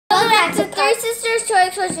back to Three Sisters Toy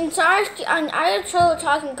Explosion. Sorry, I had trouble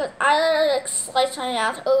talking because I like sliced my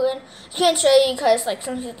mouth open. I can't show you because like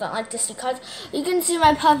some people don't like to see cuts. You can see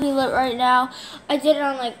my puppy lip right now. I did it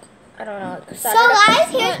on like, I don't know. Like so guys,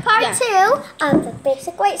 here's part 2 of the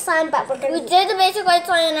basic white slime, but we did the basic white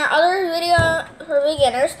slime in our other video for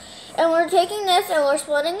beginners, and we're taking this and we're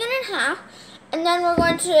splitting it in half. And then we're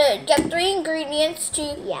going to get 3 ingredients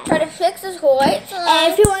to try to fix this whole white slime.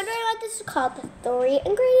 And if you're wondering what this is called, the 3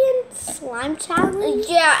 ingredient slime challenge.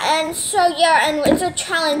 Yeah, and it's a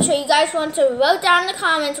challenge. So you guys want to vote down in the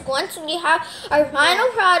comments once we have our final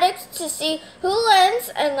products to see who wins,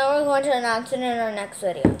 and then we're going to announce it in our next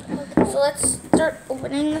video. Okay. So let's start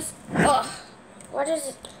opening this. Ugh. What is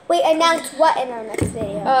it? Wait, announce what in our next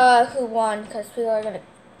video? Who won? Because people are gonna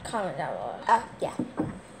comment down below. Yeah.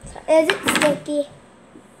 Is it sticky?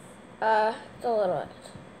 It's a little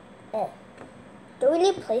bit. Do we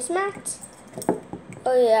need placemats?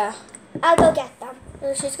 Oh yeah. I'll go get them.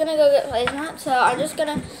 So she's gonna go get placemats, so I'm just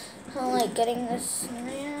gonna like getting this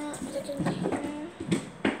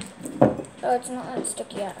Oh, it's not that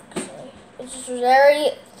sticky actually. It's just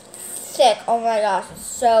very thick. Oh my gosh, it's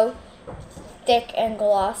so thick and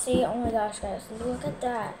glossy. Oh my gosh, guys, look at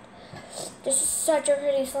that. This is such a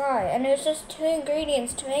pretty slime, and there's just 2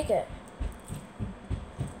 ingredients to make it.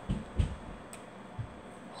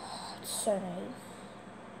 Oh, it's so nice.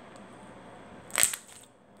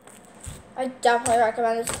 I definitely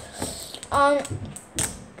recommend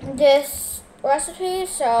this recipe.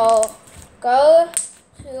 So go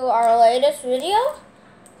to our latest video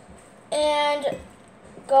and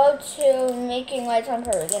go to making white slime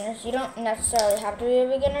for beginners. You don't necessarily have to be a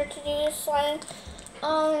beginner to do this slime.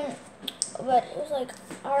 But it was like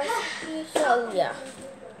our recipe, so yeah.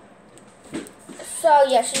 So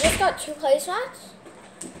yeah, she just got 2 placemats.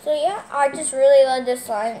 So yeah, I just really love this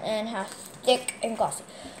slime and how thick and glossy.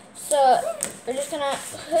 So we're just gonna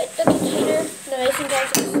put the container, the mason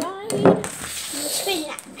jars aside. Let's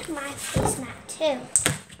put my placemat too.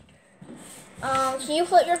 Can you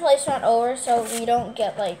flip your placemat over so we don't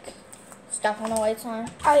get like stuff on the white slime?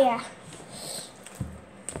 Oh yeah.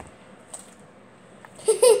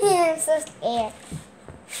 I'm so scared.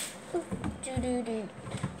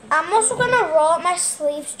 I'm also gonna roll up my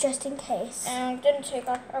sleeves just in case. And I'm gonna take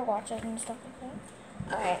off our watches and stuff like that.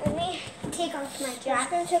 Alright, let me take off my jacket. I'm just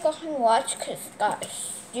gonna take off my watch because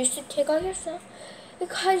guys, you should take off your stuff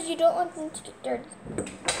because you don't want them to get dirty.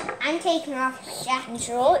 I'm taking off my jacket. You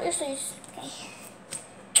should roll up your sleeves. Okay.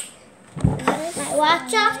 My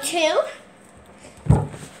watch off too.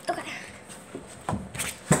 Okay.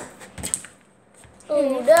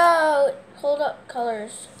 Oh no! Hold up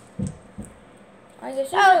colors. I guess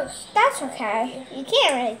that's okay. You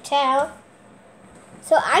can't really tell.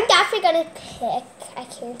 So I'm definitely gonna pick. I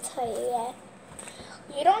can't tell you yet.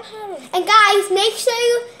 You don't have. And guys, make sure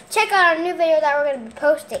you check out our new video that we're gonna be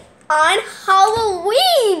posting on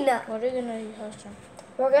Halloween. What are you gonna be posting?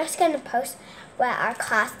 We're just gonna post what our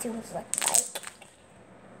costumes look like.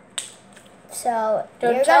 So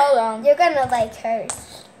don't tell them. You're gonna like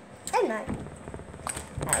hers and mine.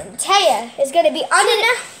 Taya is gonna be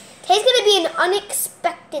Taya's gonna be an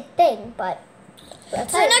unexpected thing, but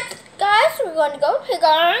so next, guys, we're going to go pick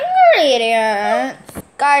our ingredients.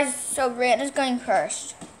 Guys, so Brianna's going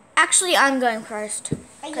first. Actually, I'm going first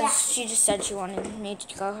because she just said she wanted me to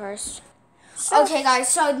go first. So, okay, guys,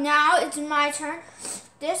 so now it's my turn.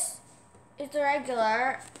 This is the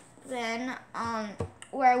regular bin,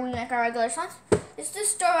 where we make our regular slimes. This is the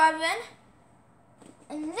store-bought bin,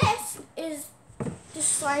 and this is the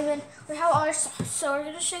slime bin. We have all our stuff, so we're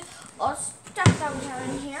gonna show you all the stuff that we have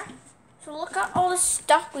in here. So look at all the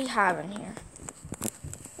stuff we have in here.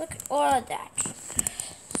 Look at all of that.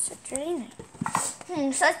 Such really nice.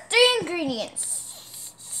 So that's 3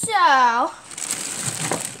 ingredients. So,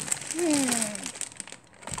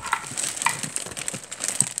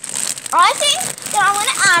 I think that I'm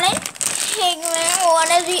gonna add in pigment,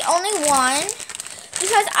 one of the only one,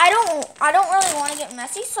 because I don't really want to get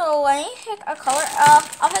messy. So when you pick a color,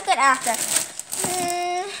 I'll pick it after. I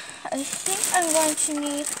think I'm going to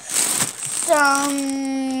need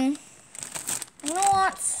some. I'm gonna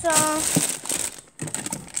want some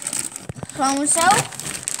foam soap,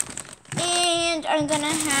 and I'm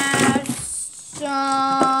gonna have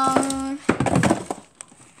some.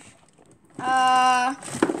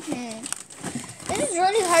 This is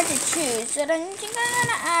really hard to choose. So I think I'm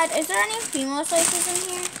gonna add. Is there any female slices in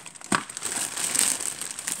here?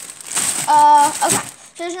 Okay.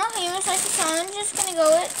 So there's no female slices, so I'm just gonna go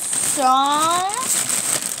with some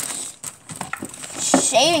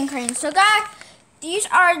shaving cream. So guys, these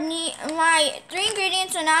are my 3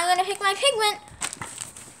 ingredients, so now I'm gonna pick my pigment.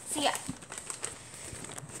 So yeah.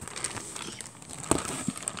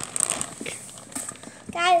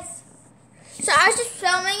 Guys. So I was just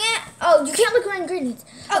filming it. Oh, you can't look at my ingredients.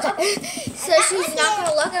 Okay. So she's not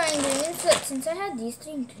gonna look at my ingredients, but since I had these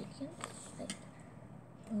 3 ingredients, like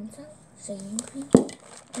bone shaving cream,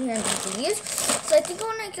 and these, so I think I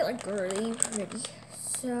wanna make it like really pretty.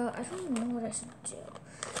 So I don't know what I should do.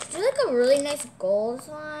 Do like a really nice gold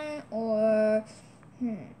slime, or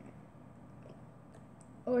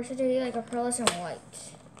should I do like a pearlescent white?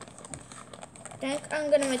 I think I'm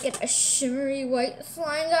gonna make it a shimmery white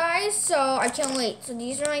slime, guys. So I can't wait. So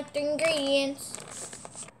these are my 3 ingredients.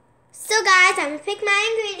 So guys, I'm gonna pick my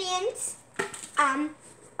ingredients. Oh,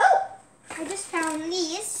 I just found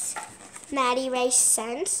these Maddie Ray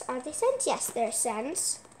scents. Are they scents? Yes, they're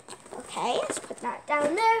scents. Okay, let's put that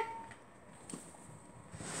down there.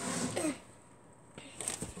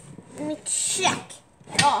 Let me check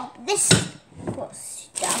all this cool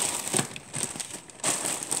stuff.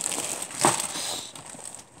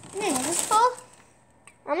 Is this full?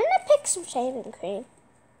 I'm gonna pick some shaving cream.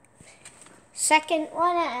 Second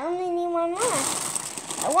one, I only need one more.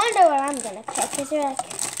 I wonder what I'm gonna pick. Is there like,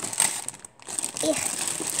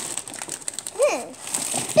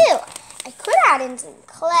 ew, I could add in some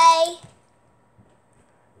clay.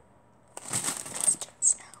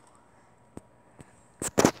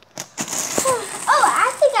 Oh,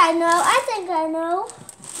 I think I know.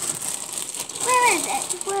 Where is it?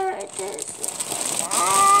 Where is it?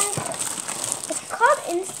 It's called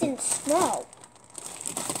instant snow.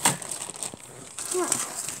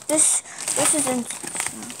 This is instant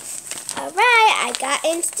snow. Alright, I got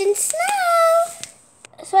instant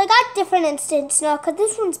snow. So I got different instant snow because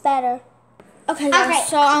this one's better. Okay, guys, Okay.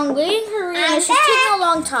 so I'm waiting for Rena. She's taking a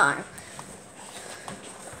long time.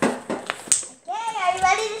 Okay, are you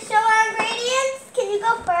ready to show our ingredients? Can you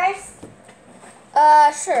go first?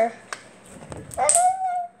 Sure.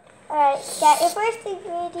 Alright, get your first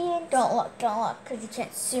ingredient. Don't look, because you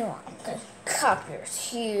can't see one. Okay, copiers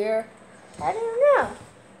here. I don't know.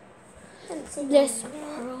 This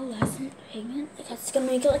pearlescent pigment, it's gonna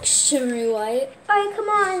make it like shimmery white. Alright, come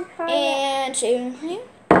on. Hurry up. And shaving cream.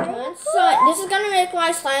 So this is gonna make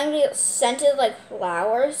my slime be scented like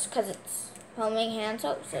flowers, because it's foaming hand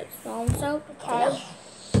soap, so it's foam soap. Okay.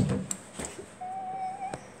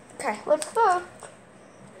 Okay. Let's go.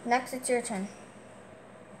 Next, it's your turn.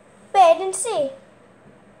 Wait, I didn't see.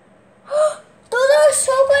 Those are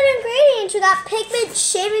so good ingredients. You got pigment,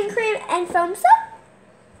 shaving cream, and foam soap?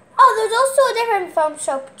 Oh, there's also a different foam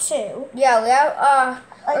soap too. Yeah, we have,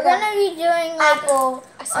 we're gonna be doing like, apple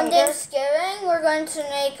on cider. Thanksgiving, we're going to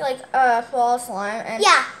make like fall slime. And,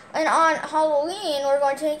 Yeah. And on Halloween, we're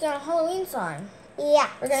going to make a Halloween slime. Yeah.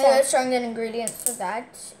 We're going to go showing the ingredients for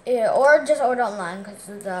that. Yeah, or just order online because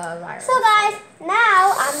of the virus. So guys,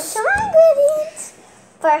 now I'm going to show my ingredients.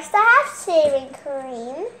 First I have shaving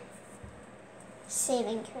cream.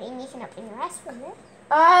 Shaving cream, you can open the rest with it.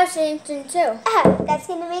 I have shaving cream too. That's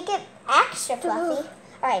going to make it extra fluffy.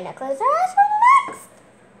 Alright, now close our eyes for next.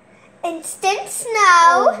 Instant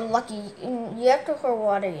snow. Oh, lucky. You have to pour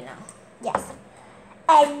water, you know. Yes.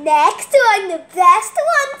 And next one, the best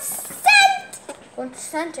one, scent. What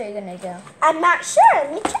scent are you going to do? I'm not sure.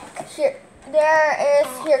 Let me check. Here,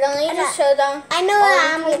 let me just show them. I know what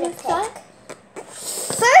I'm going to pick.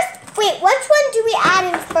 First, wait, which one do we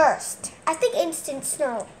add in first? I think instant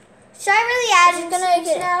snow. Should I really add instant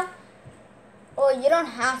snow? Well, you don't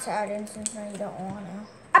have to add instant snow. You don't want to.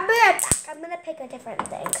 I'll be right back. I'm going to pick a different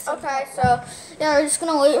thing. Okay, so yeah, we're just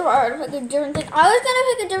going to wait for her to pick a different thing. I was going to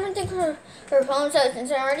pick a different thing for foam soap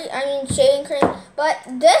since I mean shaving cream. But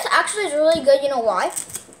this actually is really good. You know why?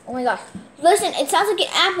 Oh my gosh. Listen, it sounds like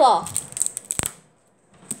an apple.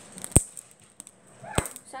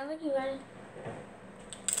 Sounds like you ready.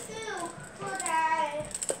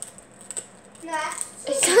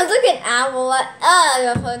 It sounds like an apple.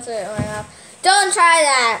 Your phone's right in my mouth. Don't try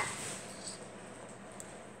that.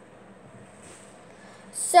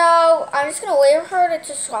 So I'm just gonna wait for her to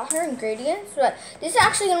just swap her ingredients, but this is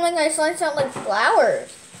actually gonna make my slime sound like flowers.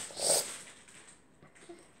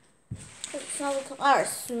 Smell the flowers.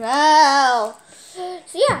 Smell. So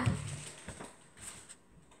yeah.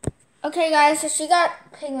 Okay, guys. So she got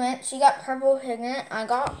pigment. She got purple pigment. I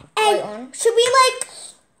got white one. Should we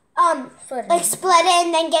split it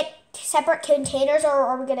and then get separate containers, or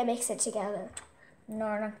are we gonna mix it together? No,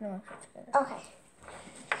 we're not gonna mix it together. Okay.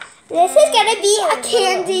 This is going to be a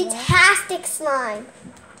candy-tastic slime.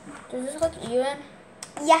 Does this look even?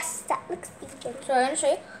 Yes, that looks even. So I'm going to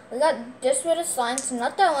show you. We got this bit of slime, so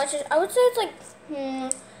not that much. I would say it's like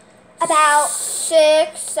about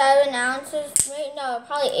 6, 7 ounces. Wait, no,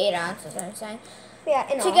 probably 8 ounces, I'm saying. Yeah,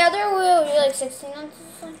 in all. Together we'll be like 16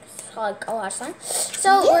 ounces, like a last time.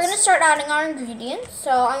 So we're gonna start adding our ingredients.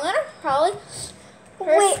 So I'm gonna probably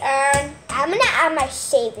add. I'm gonna add my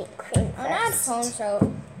shaving cream first. I'm gonna add foam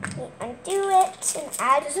soap. Undo it and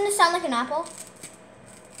add. Doesn't it sound like an apple?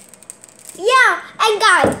 Yeah, and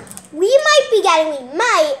guys, we really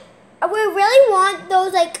want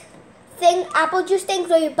those like apple juice things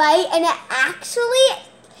where you bite and it actually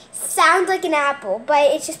sounds like an apple,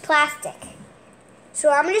 but it's just plastic. So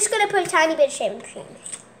I'm just gonna put a tiny bit of shaving cream.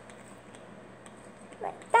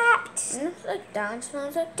 Like that. And it's like that.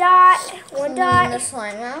 Smells like dot. One dot. The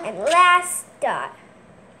slime out. And last dot.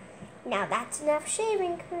 Now that's enough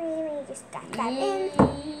shaving cream. And you just dot that in. This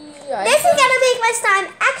is gonna make my slime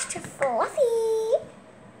extra fluffy.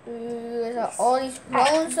 All these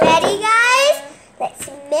bones. Ready, guys? Let's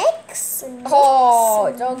mix. Oh,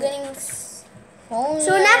 it's all getting. So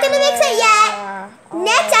we're not gonna mix it yet.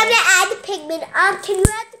 Next, I'm gonna add the pigment. Can you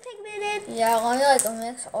add the pigment in? Yeah, let me like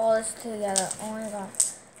mix all this together. Oh my god,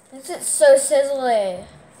 this is so sizzly.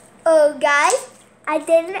 Oh, guys, I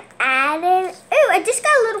didn't add it. Ooh, I just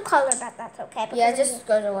got a little color, but that's okay. Yeah, it just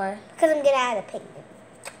goes away. Because I'm gonna add the pigment.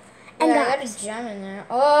 And yeah, I got a gem in there.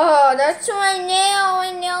 Oh, that's my nail.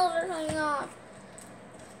 My nails are coming off.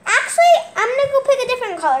 Actually, I'm gonna go pick a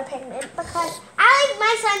different color pigment because I like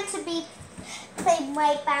my son to be plain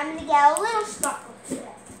white, but I'm gonna get a little sparkle to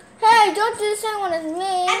it. Hey, don't do the same one as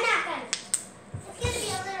me. I'm not gonna. It's gonna be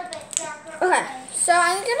a little bit darker. Okay, so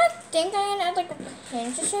I'm gonna add like a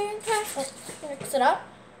pinch of shaving cream. Let's mix it up.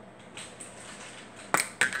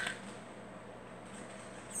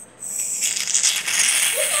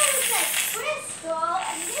 This one looks like crystal,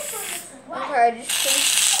 and this one looks like white. Okay,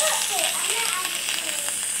 I'm gonna add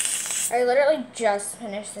the I literally just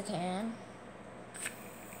finished the can.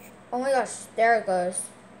 Oh my gosh, there it goes.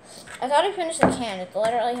 I thought I finished the can. It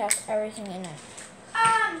literally has everything in it.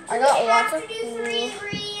 I got lots of 3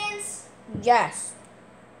 ingredients? Yes.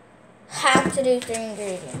 Have to do 3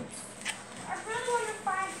 ingredients. I really want to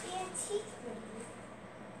find antique maybe.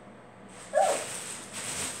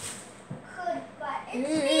 Could buttons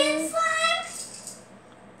be in slime?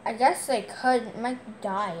 I guess they could. It might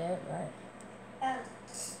dye it, but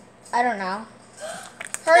I don't know.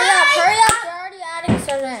 Hurry up, they're already adding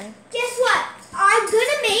stuff in. Guess what? I'm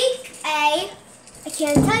gonna make I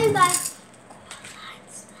can't tell you guys.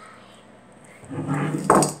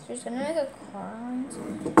 She's gonna make a Coraline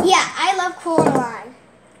slime? Yeah, I love Coraline.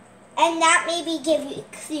 And that maybe give you a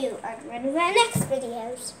clue on one of our next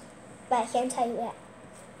videos. But I can't tell you yet.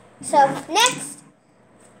 So next,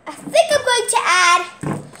 I think I'm going to add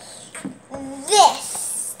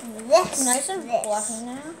this. It's nice and fluffy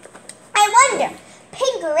now. I wonder,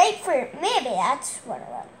 pink grapefruit, maybe that's what I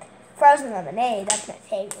like. Frozen lemonade, that's my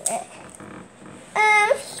favorite.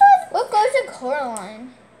 What goes in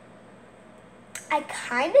Coraline? I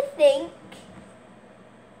kind of think,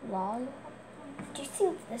 Lollipop? do you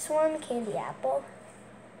think this one, candy apple?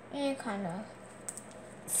 Yeah, kind of.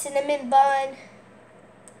 Cinnamon bun.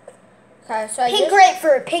 Okay, so Pink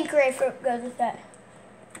grapefruit goes with that.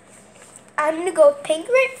 I'm going to go with pink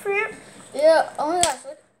grapefruit. Yeah, oh my gosh,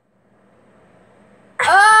 look.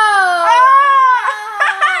 Oh!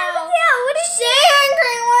 Yeah, what is shaving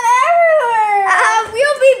cream went everywhere.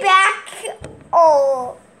 We'll be back.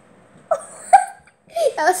 Oh.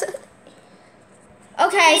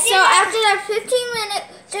 Okay, so after that 15-minute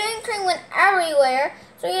shaving cream went everywhere,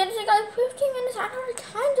 so you had to take like 15 minutes out of our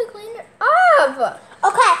time to clean it up.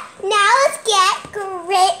 Okay, now let's get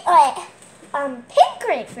pink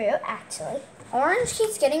grapefruit, actually. Orange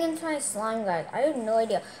keeps getting into my slime, guys. I have no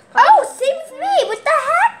idea. Oh, same with me. What the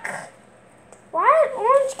heck? Why is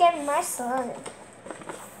orange getting my slime?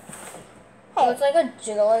 Hey. Looks like a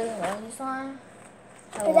jiggly rosy slime.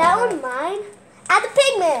 Is that one mine? Add the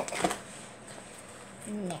pigment.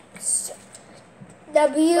 Next. The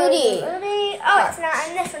beauty. Oh, it's not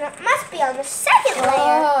on this one. It must be on the second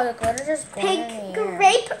layer. Oh, the glitter just pink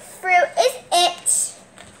grapefruit is it.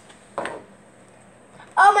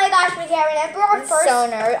 Oh my gosh, McCarran, I brought our first. So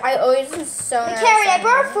nerd. I always am so nerd. McCarran, I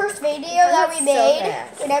brought our first video that we made.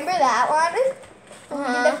 Remember that one? We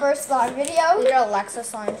did the first slime video. We did Alexa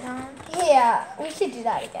slime time. Yeah, we should do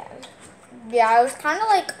that again. Yeah, it was kind of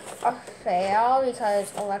like a fail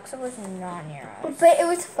because Alexa was not near us. But it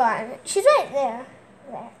was fun. She's right there.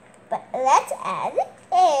 But let's add it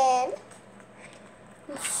in.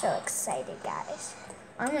 I'm so excited, guys.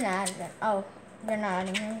 I'm going to add it in. Oh, you're not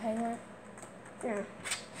adding anything more? No.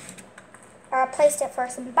 I placed it for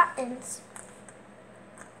some buttons.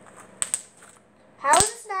 How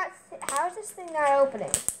is this thing not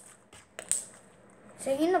opening?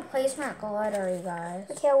 Taking the placement glitter, you guys.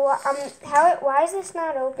 Okay, well, why is this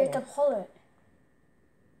not You open? have to pull it.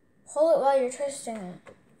 Pull it while you're twisting it.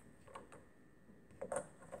 Oh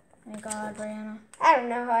my God, Brianna. I don't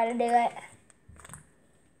know how to do it.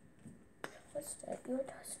 Twist it. You were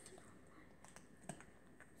twisting it.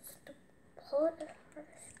 Just pull it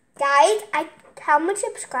first. Guys, how many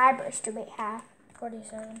subscribers do we have?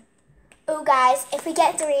 47. Oh, guys, if we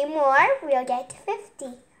get 3 more, we'll get to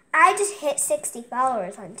 50. I just hit 60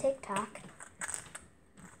 followers on TikTok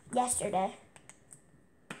yesterday.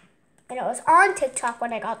 And it was on TikTok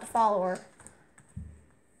when I got the follower.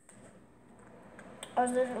 I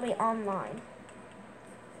was literally online.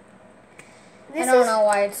 I don't know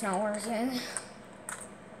why it's not working.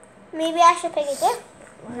 Maybe I should pick a different.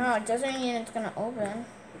 No, it doesn't mean it's going to open.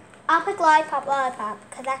 I'll pick Lollipop,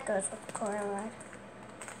 because that goes with the Coraline.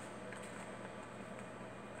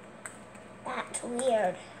 That's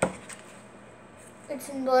weird. It's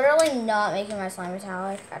literally not making my slime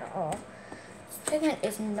metallic at all. This pigment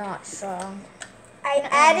is not strong. I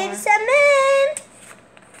added some in.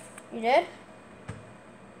 You did?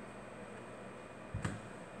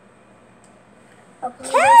 Okay.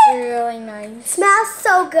 It's really nice. Smells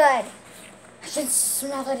so good. I can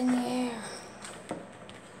smell it in the air.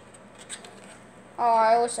 Oh,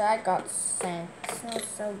 I wish I got scent. It smells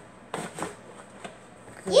so good.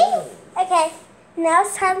 Yeah. Okay. Now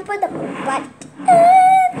it's time for the buttons.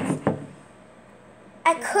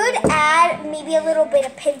 I could add maybe a little bit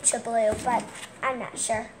of pinch of blue, but I'm not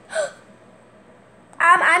sure.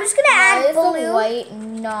 I'm just gonna Why add is blue. the white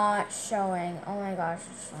not showing? Oh my gosh,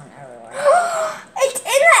 it's showing everywhere. It's in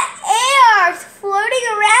the air. It's floating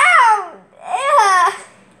around. Yeah.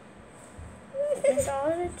 It's all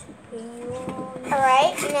the tail. All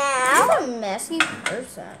right, now. You're a messy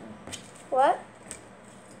person. What?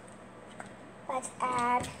 Let's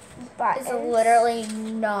add buttons. It's literally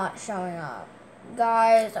not showing up.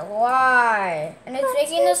 Guys, why? And it's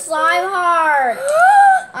making the slime hard.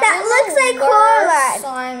 That looks like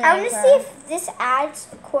Coraline. I want to see if this adds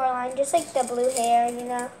Coraline, just like the blue hair, you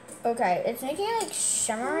know. Okay, it's making it like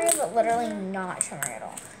shimmery, but literally not shimmery at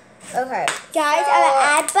all. Okay. Guys, I'm going to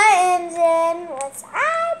add buttons in. Let's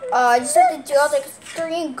add. I just have to do all like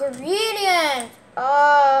 3 ingredients.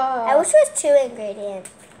 Oh. I wish it was 2 ingredients.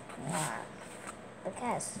 Why?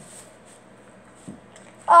 Because.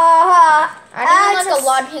 I didn't like a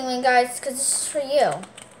lot of pigment, guys, because this is for you.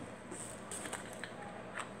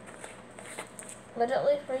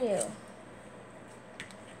 Literally for you.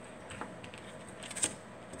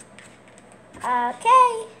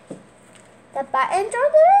 Okay. The buttons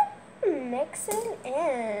are there. Mixing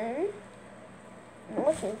in. I'm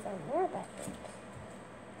looking for more buttons.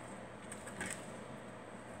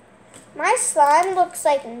 My slime looks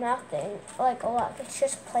like nothing. Like, look, it's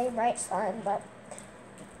just plain white slime, but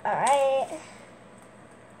alright.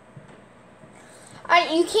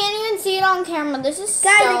 You can't even see it on camera. This is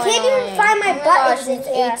Guys, so I can't annoying. even find my oh buttons gosh, in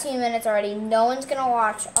it's here. 18 minutes already. No one's going to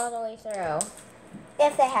watch all the way through.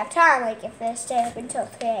 If they have time, like if they stay up until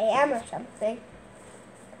 3 a.m. or something.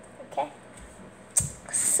 Okay.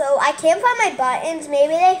 So I can't find my buttons.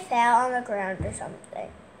 Maybe they fell on the ground or something.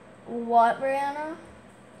 What, Brianna?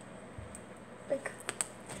 Like,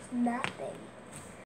 nothing.